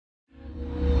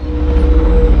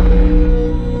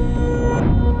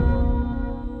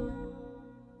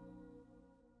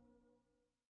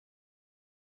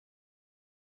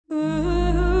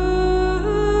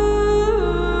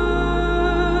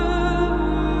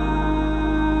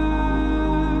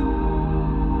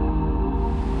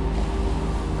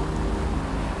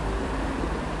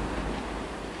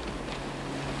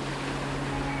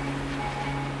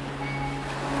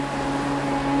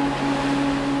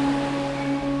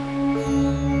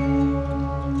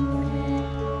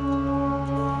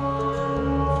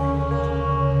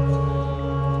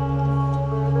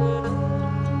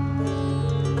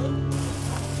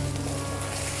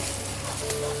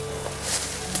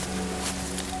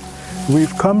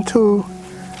We've come to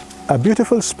a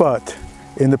beautiful spot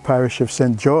in the parish of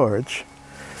St. George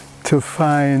to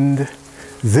find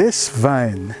this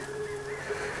vine,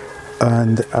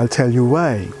 and I'll tell you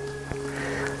why.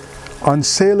 On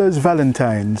sailors'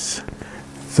 Valentines,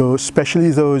 so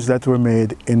especially those that were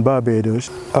made in Barbados,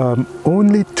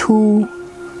 only two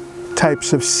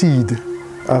types of seed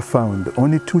are found.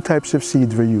 Only two types of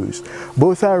seeds were used.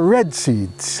 Both are red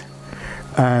seeds,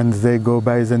 and they go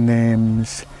by the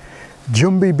names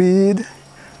Jumby bead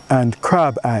and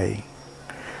crab eye.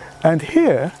 And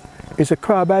here is a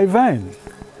crab eye vine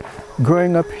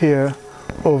growing up here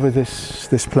over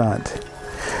this plant.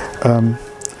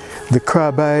 The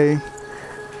crab eye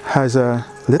has a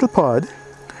little pod,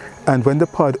 and when the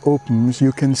pod opens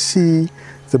you can see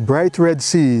the bright red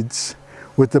seeds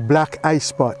with the black eye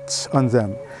spots on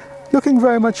them, looking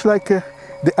very much like the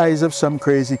eyes of some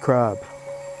crazy crab.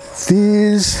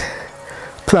 These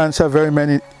plants have very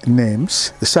many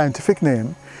names. The scientific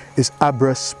name is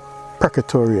Abrus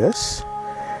precatorius,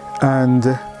 and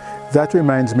that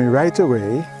reminds me right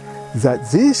away that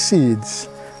these seeds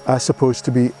are supposed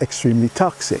to be extremely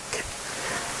toxic.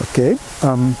 Okay,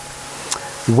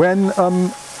 when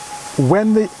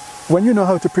you know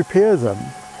how to prepare them,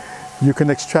 you can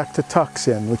extract a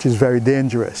toxin which is very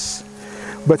dangerous.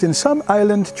 But in some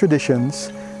island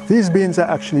traditions, these beans are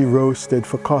actually roasted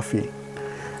for coffee.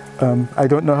 I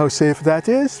don't know how safe that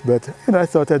is, but I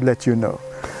thought I'd let you know.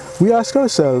 We ask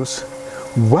ourselves,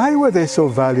 why were they so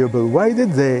valuable? Why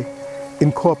did they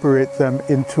incorporate them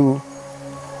into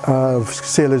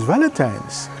sailors'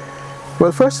 Valentines?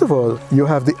 Well, first of all, you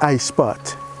have the eye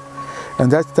spot,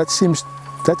 and that seems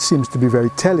to be very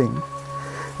telling.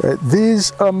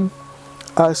 These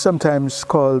are sometimes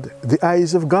called the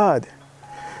eyes of God.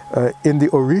 In the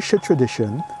Orisha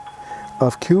tradition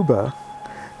of Cuba,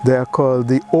 they are called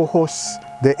the ojos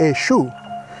de Eshu,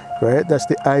 right? That's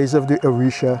the eyes of the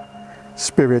Orisha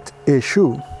spirit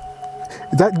Eshu.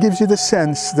 That gives you the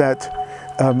sense that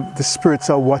the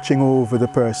spirits are watching over the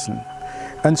person.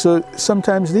 And so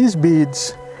sometimes these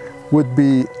beads would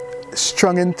be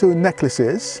strung into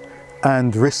necklaces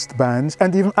and wristbands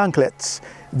and even anklets.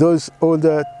 Those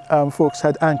older folks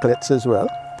had anklets as well.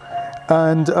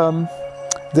 And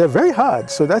they're very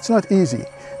hard, so that's not easy.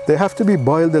 They have to be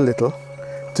boiled a little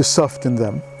to soften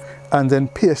them, and then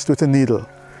pierced with a needle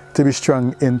to be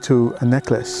strung into a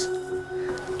necklace.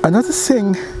 Another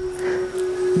thing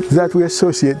that we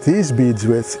associate these beads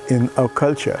with in our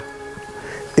culture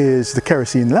is the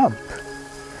kerosene lamp.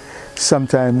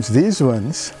 Sometimes these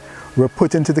ones were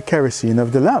put into the kerosene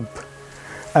of the lamp.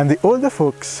 And the older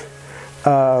folks,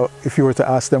 if you were to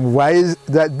ask them why is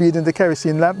that bead in the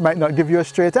kerosene lamp, might not give you a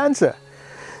straight answer.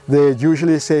 They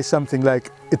usually say something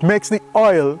like, it makes the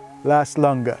oil last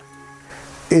longer.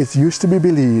 It used to be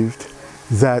believed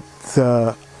that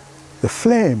the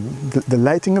flame, the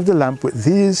lighting of the lamp with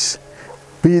these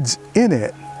beads in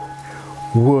it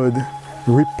would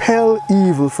repel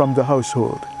evil from the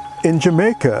household. In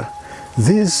Jamaica,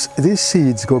 these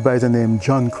seeds go by the name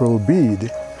John Crow bead,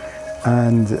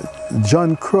 and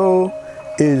John Crow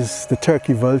is the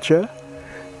turkey vulture,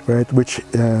 right, which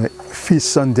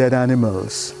feasts on dead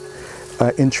animals.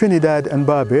 In Trinidad and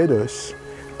Barbados,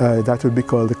 that would be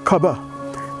called the cubba.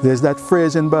 There's that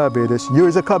phrase in Barbados,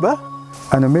 "You's a cubba."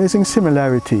 An amazing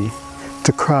similarity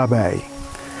to crab eye.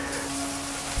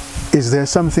 Is there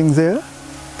something there?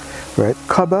 Right,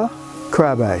 cubba,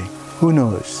 crab eye, who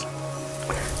knows?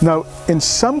 Now, in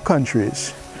some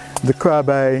countries, the crab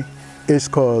eye is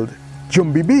called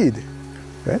jumby bead.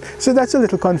 Right? So that's a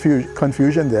little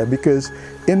confusion there, because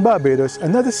in Barbados,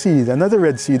 another seed, another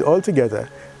red seed altogether,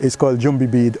 is called jumby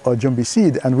bead or jumby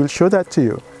seed, and we'll show that to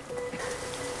you.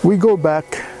 We go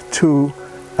back to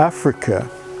Africa.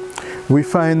 We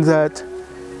find that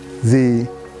the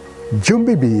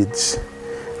jumby beads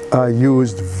are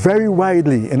used very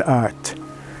widely in art,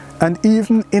 and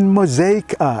even in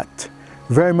mosaic art,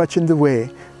 very much in the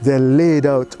way they're laid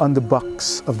out on the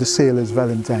box of the sailor's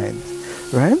Valentine,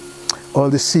 right? All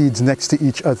the seeds next to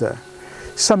each other.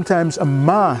 Sometimes a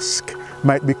mask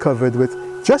might be covered with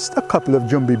just a couple of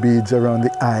jumby beads around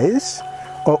the eyes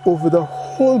or over the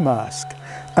whole mask.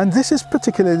 And this is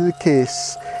particularly the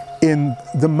case in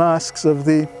the masks of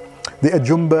the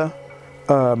Ajumba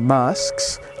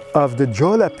masks of the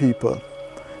Jola people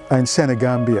in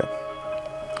Senegambia.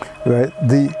 Right?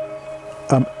 The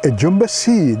Ajumba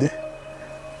seed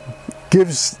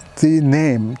gives the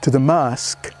name to the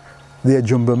mask, the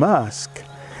Ajumba mask,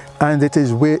 and it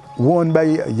is worn by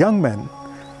young men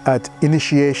at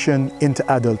initiation into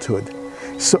adulthood.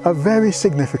 So a very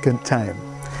significant time.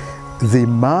 The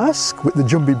mask with the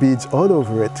jumby beads all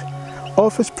over it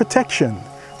offers protection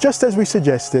just as we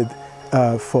suggested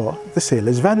for the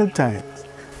sailor's valentines.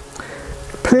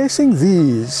 Placing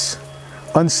these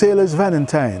on sailor's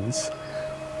valentines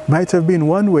might have been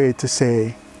one way to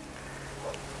say,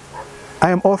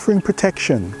 I am offering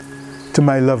protection to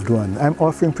my loved one. I'm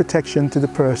offering protection to the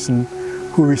person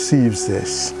who receives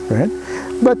this, right?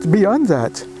 But beyond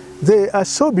that, they are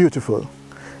so beautiful,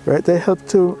 right? They help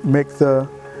to make the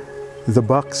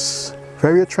box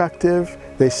very attractive.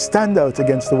 They stand out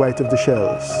against the white of the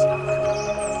shells.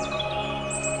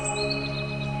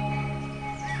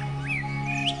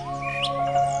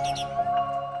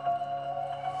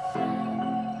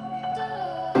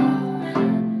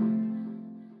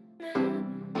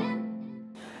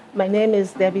 My name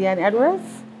is Debbie Ann Edwards.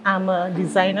 I'm a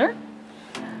designer.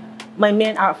 My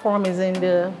main art form is in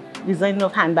the designing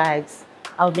of handbags.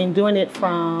 I've been doing it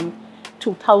from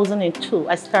 2002.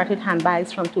 I started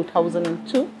handbags from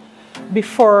 2002.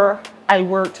 Before I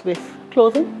worked with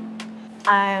clothing.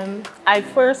 I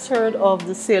first heard of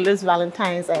the Sailor's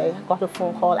Valentines. I got a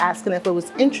phone call asking if I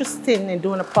was interested in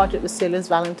doing a project with Sailor's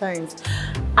Valentines.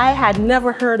 I had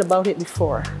never heard about it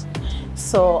before.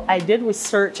 So I did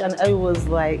research and I was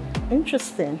like,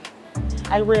 interesting.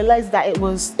 I realized that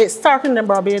it started in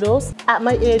Barbados. At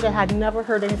my age, I had never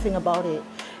heard anything about it.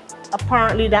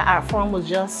 Apparently that art form was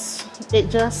it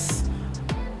just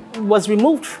was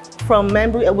removed from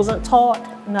memory. It wasn't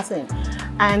taught, nothing.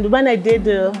 And when I did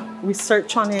the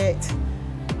research on it,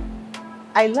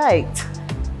 I liked.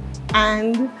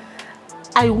 And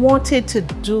I wanted to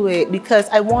do it because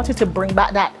I wanted to bring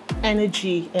back that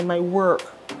energy in my work.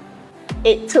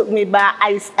 It took me back.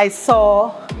 I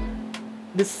saw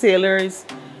the sailors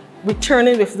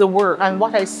returning with the work, and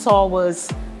what I saw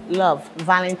was love,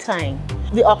 Valentine.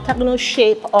 The octagonal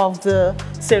shape of the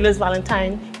Sailor's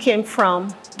Valentine came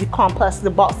from the compass, the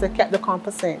box that kept the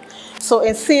compass in. So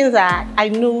in seeing that, I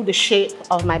knew the shape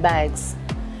of my bags.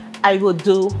 I would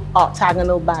do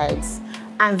octagonal bags.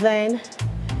 And then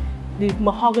the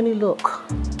mahogany look,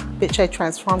 which I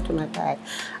transformed to my bag.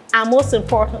 And most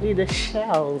importantly, the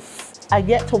shells. I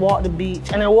get to walk the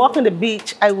beach, and I walk on the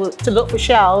beach to look for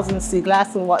shells and sea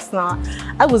glass and what's not.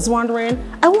 I was wondering,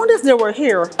 I wonder if they were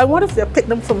here. I wonder if they picked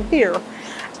them from here.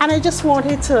 And I just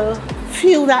wanted to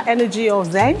feel that energy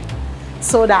of them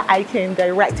so that I can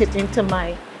direct it into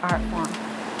my art form.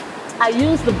 I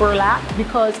use the burlap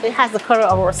because it has the color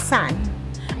of our sand.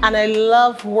 And I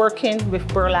love working with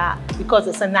burlap because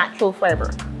it's a natural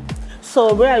fiber.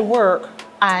 So where I work,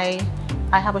 I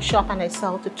have a shop and I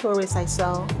sell to tourists, I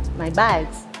sell my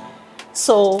bags.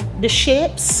 So the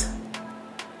shapes,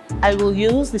 I will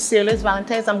use the Sailor's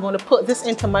Valentines. I'm going to put this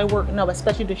into my work now,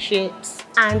 especially the shapes.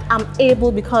 And I'm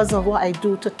able, because of what I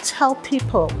do, to tell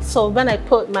people. So when I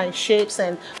put my shapes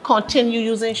and continue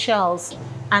using shells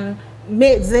and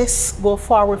make this go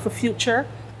forward for future,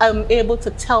 I'm able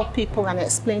to tell people and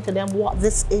explain to them what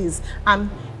this is and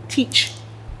teach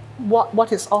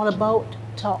what it's all about.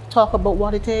 Talk about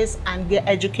what it is and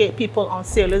educate people on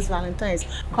Sailor's Valentines,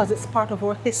 because it's part of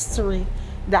our history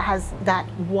that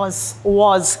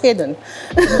was hidden.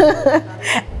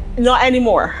 Not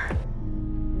anymore.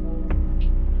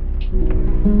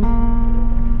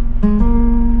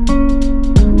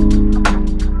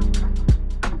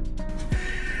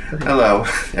 Hello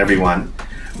everyone,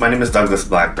 my name is Douglas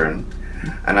Blackburn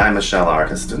and I'm a shell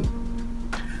artist.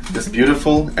 This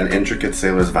beautiful and intricate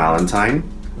Sailor's Valentine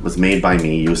was made by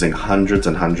me using hundreds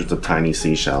and hundreds of tiny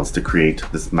seashells to create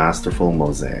this masterful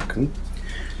mosaic.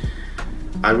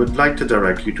 I would like to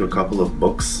direct you to a couple of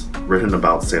books written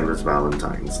about Sailor's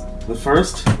Valentines. The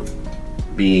first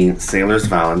being Sailor's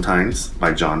Valentines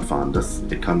by John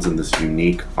Fondas. It comes in this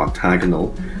unique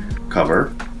octagonal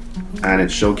cover and it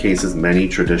showcases many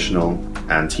traditional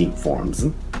antique forms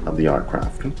of the art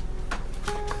craft.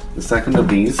 The second of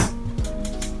these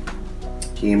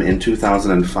came in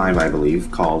 2005, I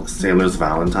believe, called Sailor's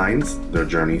Valentines, Their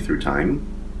Journey Through Time.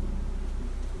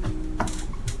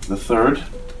 The third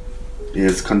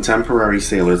is Contemporary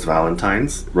Sailor's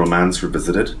Valentines, Romance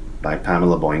Revisited by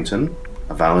Pamela Boynton,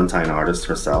 a Valentine artist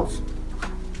herself.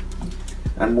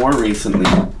 And more recently,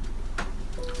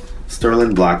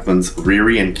 Sterling Blackman's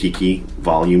Riri and Kiki,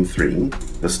 Volume 3,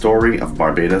 The Story of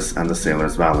Barbados and the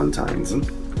Sailor's Valentines.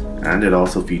 And it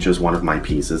also features one of my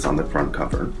pieces on the front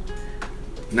cover.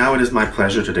 Now it is my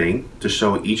pleasure today to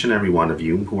show each and every one of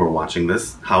you who are watching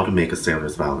this how to make a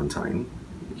Sailor's Valentine.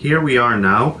 Here we are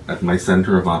now at my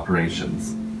center of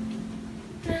operations.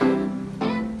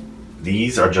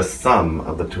 These are just some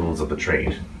of the tools of the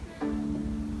trade.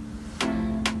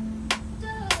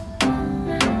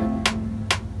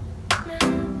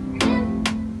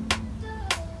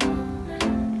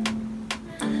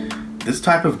 This This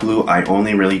type of glue I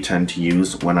only really tend to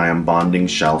use when I am bonding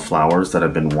shell flowers that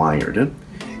have been wired.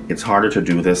 It's harder to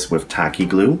do this with tacky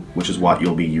glue, which is what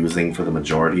you'll be using for the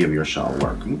majority of your shell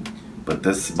work. But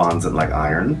this bonds it like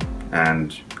iron,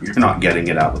 and you're not getting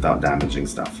it out without damaging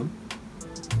stuff.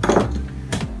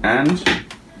 And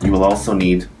you will also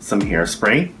need some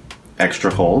hairspray,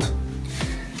 extra hold,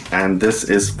 and this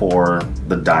is for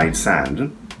the dyed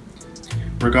sand.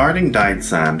 Regarding dyed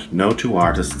sand, no two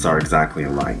artists are exactly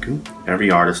alike.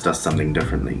 Every artist does something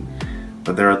differently,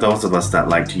 but there are those of us that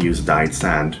like to use dyed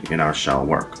sand in our shell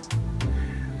work.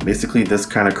 Basically, this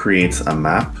kind of creates a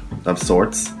map of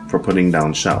sorts for putting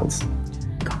down shells.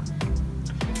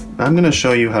 I'm going to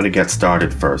show you how to get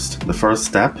started first. The first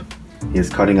step is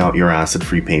cutting out your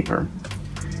acid-free paper.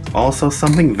 Also,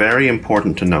 something very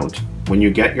important to note. When you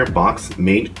get your box,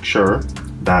 make sure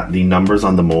that the numbers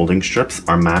on the molding strips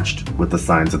are matched with the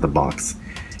sides of the box.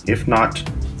 If not,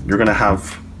 you're going to have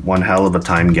one hell of a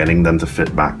time getting them to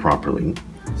fit back properly.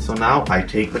 So now I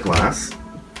take the glass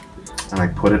and I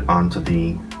put it onto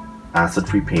the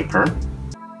acid-free paper.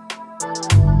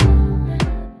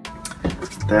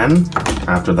 Then,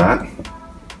 after that,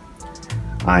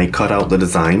 I cut out the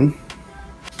design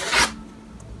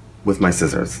with my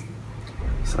scissors.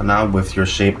 So now with your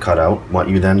shape cut out, what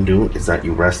you then do is that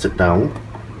you rest it down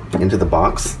into the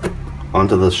box,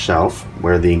 onto the shelf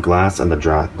where the glass and the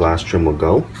glass trim will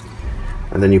go,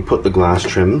 and then you put the glass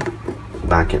trim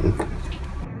back in.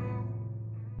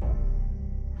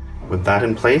 With that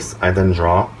in place, I then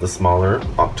draw the smaller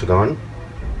octagon,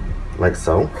 like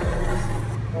so,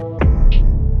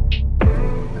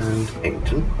 and 8.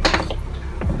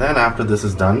 Then after this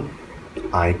is done,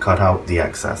 I cut out the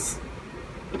excess.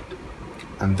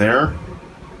 And there,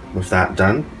 with that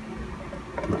done,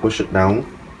 you push it down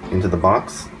into the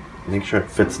box, make sure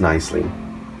it fits nicely.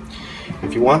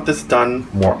 If you want this done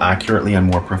more accurately and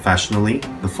more professionally,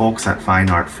 the folks at Fine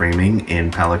Art Framing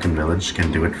in Pelican Village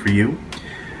can do it for you.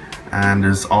 And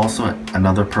there's also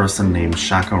another person named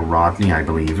Shaka Rodney, I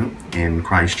believe, in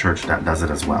Christchurch that does it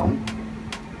as well.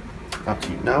 Up to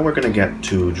you. Now we're going to get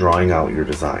to drawing out your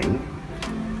design.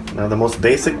 Now the most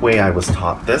basic way I was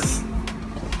taught this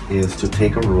is to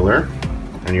take a ruler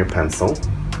and your pencil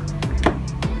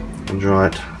and draw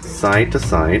it side to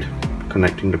side,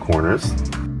 connecting the corners.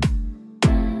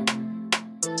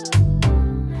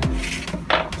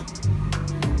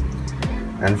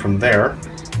 And from there,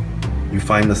 you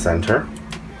find the center,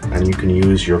 and you can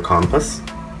use your compass,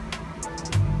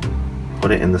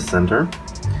 put it in the center,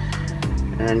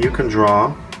 and you can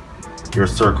draw your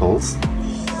circles.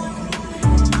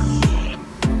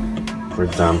 For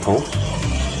example,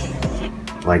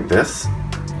 like this.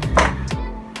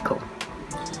 Cool.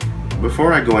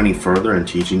 Before I go any further in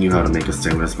teaching you how to make a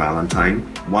sailor's Valentine,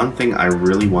 one thing I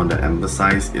really want to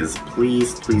emphasize is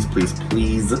please, please, please,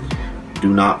 please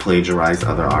do not plagiarize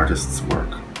other artists'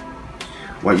 work.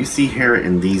 What you see here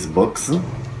in these books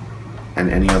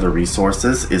and any other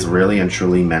resources is really and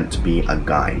truly meant to be a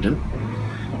guide.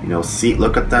 You know,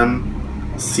 look at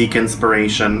them, seek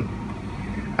inspiration,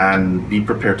 and be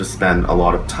prepared to spend a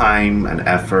lot of time and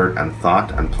effort and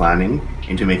thought and planning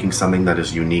into making something that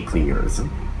is uniquely yours.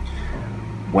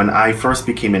 When I first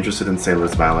became interested in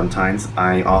sailor's Valentines,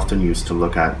 I often used to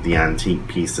look at the antique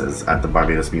pieces at the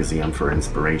Barbados Museum for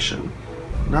inspiration.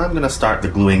 Now I'm going to start the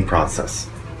gluing process,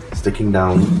 sticking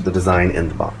down the design in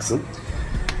the box.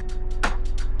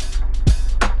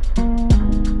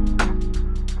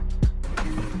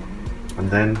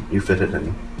 And then you fit it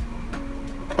in.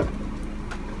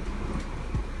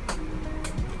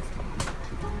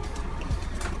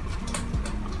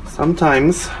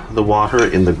 Sometimes the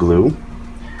water in the glue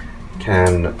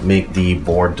can make the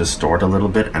board distort a little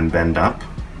bit and bend up.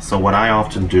 So what I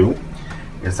often do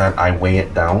is that I weigh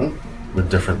it down with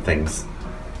different things.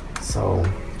 So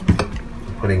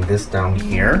putting this down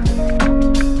here,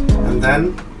 and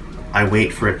then I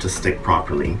wait for it to stick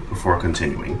properly before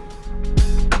continuing.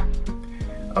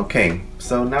 Okay,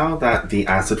 so now that the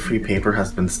acid-free paper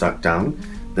has been stuck down,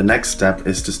 the next step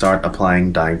is to start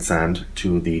applying dyed sand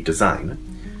to the design.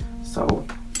 So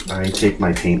I take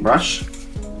my paintbrush,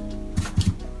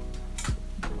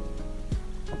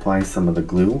 apply some of the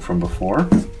glue from before,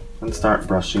 and start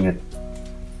brushing it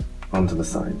onto the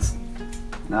sides.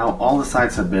 Now all the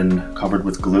sides have been covered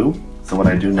with glue, so what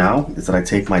I do now is that I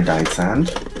take my dyed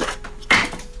sand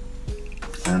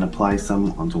and apply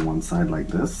some onto one side like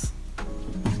this.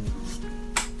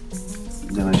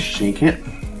 Then I shake it.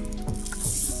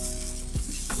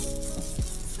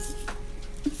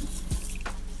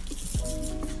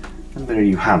 And there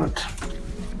you have it.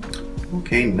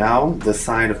 Okay, now the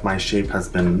side of my shape has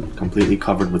been completely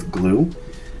covered with glue.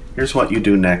 Here's what you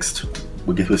do next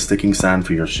with sticking sand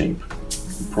for your shape.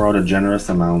 Pour out a generous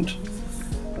amount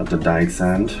of the dyed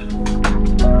sand.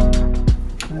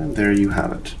 And there you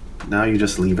have it. Now you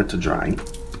just leave it to dry.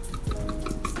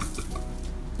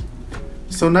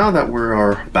 So now that we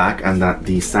are back and that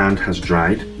the sand has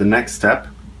dried, the next step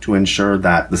to ensure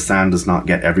that the sand does not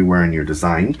get everywhere in your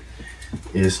design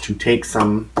is to take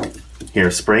some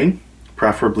hairspray,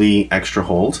 preferably extra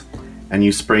hold, and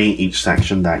you spray each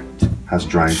section that has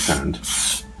dried sand,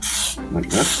 like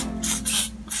this.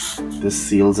 This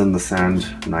seals in the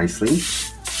sand nicely.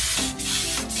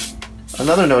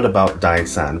 Another note about dyed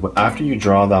sand, after you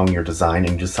draw down your design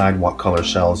and decide what color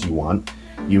shells you want,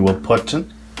 you will put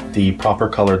the proper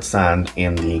colored sand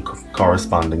in the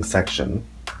corresponding section,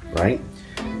 right?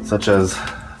 Such as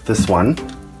this one.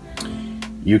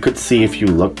 You could see if you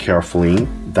look carefully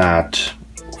that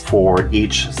for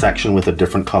each section with a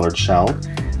different colored shell,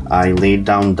 I laid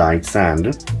down dyed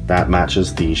sand that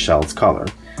matches the shell's color.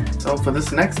 So for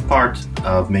this next part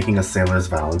of making a sailor's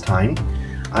Valentine,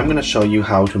 I'm going to show you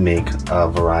how to make a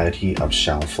variety of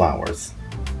shell flowers.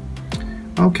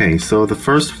 Okay, so the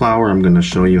first flower I'm going to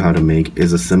show you how to make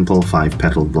is a simple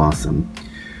 5-petaled blossom.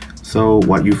 So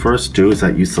what you first do is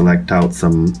that you select out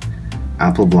some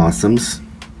apple blossoms.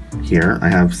 Here I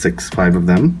have 5 of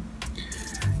them.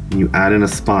 You add in a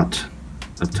spot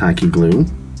of tacky glue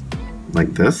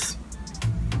like this.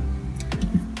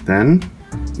 Then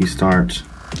you start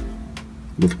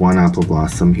with 1 apple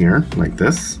blossom here like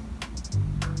this.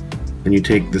 And you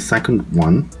take the second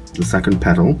one, the second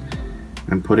petal,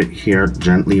 and put it here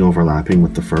gently overlapping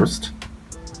with the first.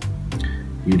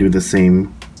 You do the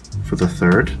same for the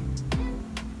third,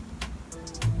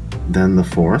 then the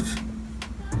fourth,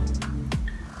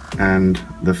 and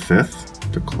the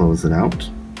fifth to close it out.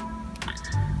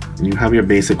 And you have your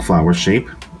basic flower shape.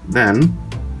 Then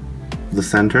the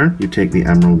center, you take the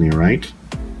emerald nearite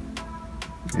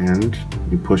and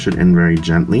you push it in very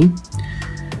gently.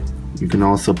 You can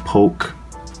also poke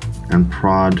and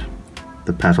prod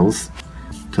the petals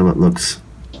till it looks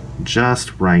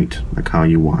just right, like how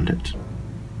you want it.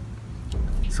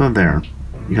 So there,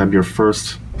 you have your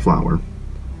first flower.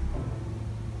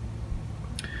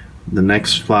 The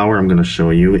next flower I'm going to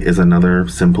show you is another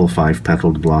simple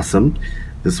 5-petaled blossom.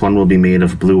 This one will be made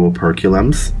of blue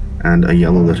operculums and a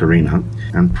yellow littorina,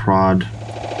 and prod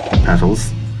the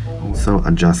petals, also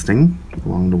adjusting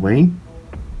along the way.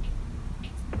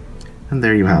 And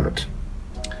there you have it.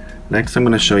 Next I'm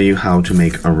going to show you how to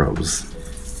make a rose.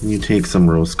 You take some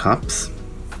rose cups.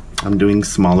 I'm doing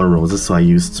smaller roses, so I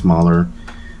used smaller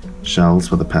shells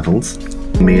for the petals.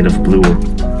 Made of blue.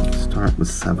 Start with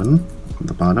 7 at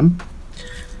the bottom.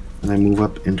 And I move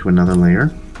up into another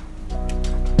layer.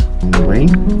 On the way.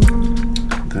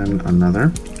 Then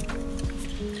another.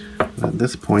 At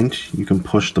this point, you can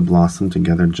push the blossom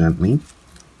together gently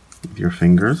with your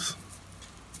fingers.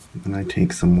 And I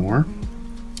take some more.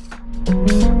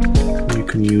 You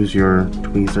can use your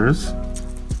tweezers.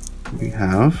 We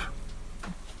have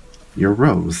your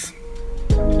rose.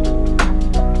 I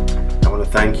want to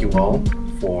thank you all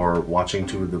for watching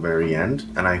to the very end,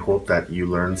 and I hope that you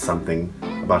learned something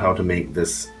about how to make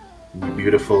this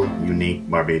beautiful, unique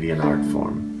Barbadian art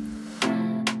form.